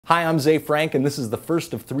Hi, I'm Zay Frank, and this is the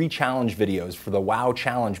first of 3 challenge videos for the WOW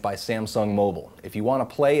Challenge by Samsung Mobile. If you want to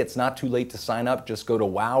play, it's not too late to sign up. Just go to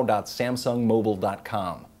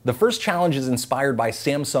wow.samsungmobile.com. The first challenge is inspired by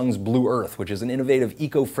Samsung's Blue Earth, which is an innovative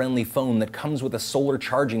eco-friendly phone that comes with a solar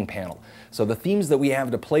charging panel. So the themes that we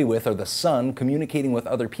have to play with are the sun, communicating with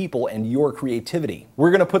other people, and your creativity.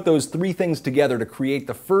 We're going to put those 3 things together to create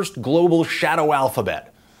the first global shadow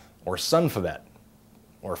alphabet, or sunphabet,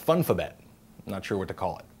 or funphabet. I'm not sure what to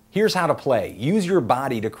call it. Here's how to play. Use your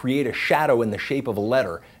body to create a shadow in the shape of a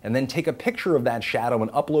letter, and then take a picture of that shadow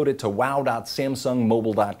and upload it to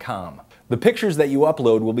wow.samsungmobile.com. The pictures that you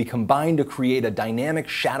upload will be combined to create a dynamic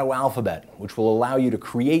shadow alphabet, which will allow you to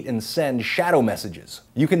create and send shadow messages.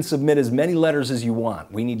 You can submit as many letters as you want.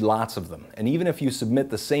 We need lots of them. And even if you submit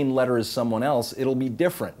the same letter as someone else, it'll be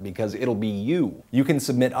different because it'll be you. You can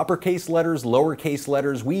submit uppercase letters, lowercase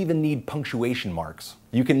letters. We even need punctuation marks.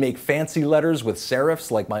 You can make fancy letters with serifs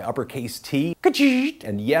like my uppercase T.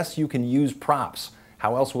 And yes, you can use props.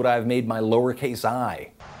 How else would I have made my lowercase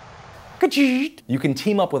I? You can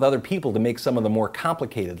team up with other people to make some of the more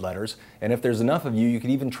complicated letters, and if there's enough of you, you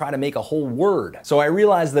can even try to make a whole word. So I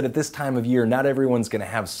realize that at this time of year, not everyone's going to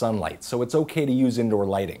have sunlight, so it's okay to use indoor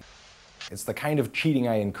lighting. It's the kind of cheating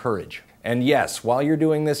I encourage. And yes, while you're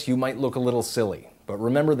doing this, you might look a little silly. But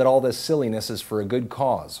remember that all this silliness is for a good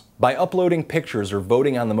cause. By uploading pictures or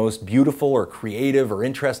voting on the most beautiful or creative or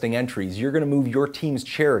interesting entries, you're going to move your team's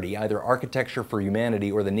charity, either Architecture for Humanity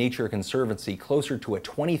or the Nature Conservancy, closer to a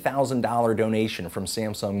 $20,000 donation from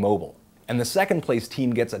Samsung Mobile. And the second place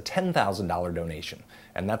team gets a $10,000 donation,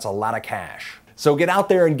 and that's a lot of cash. So get out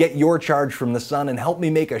there and get your charge from the sun and help me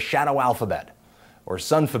make a shadow alphabet, or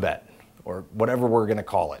sunphabet, or whatever we're going to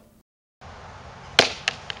call it.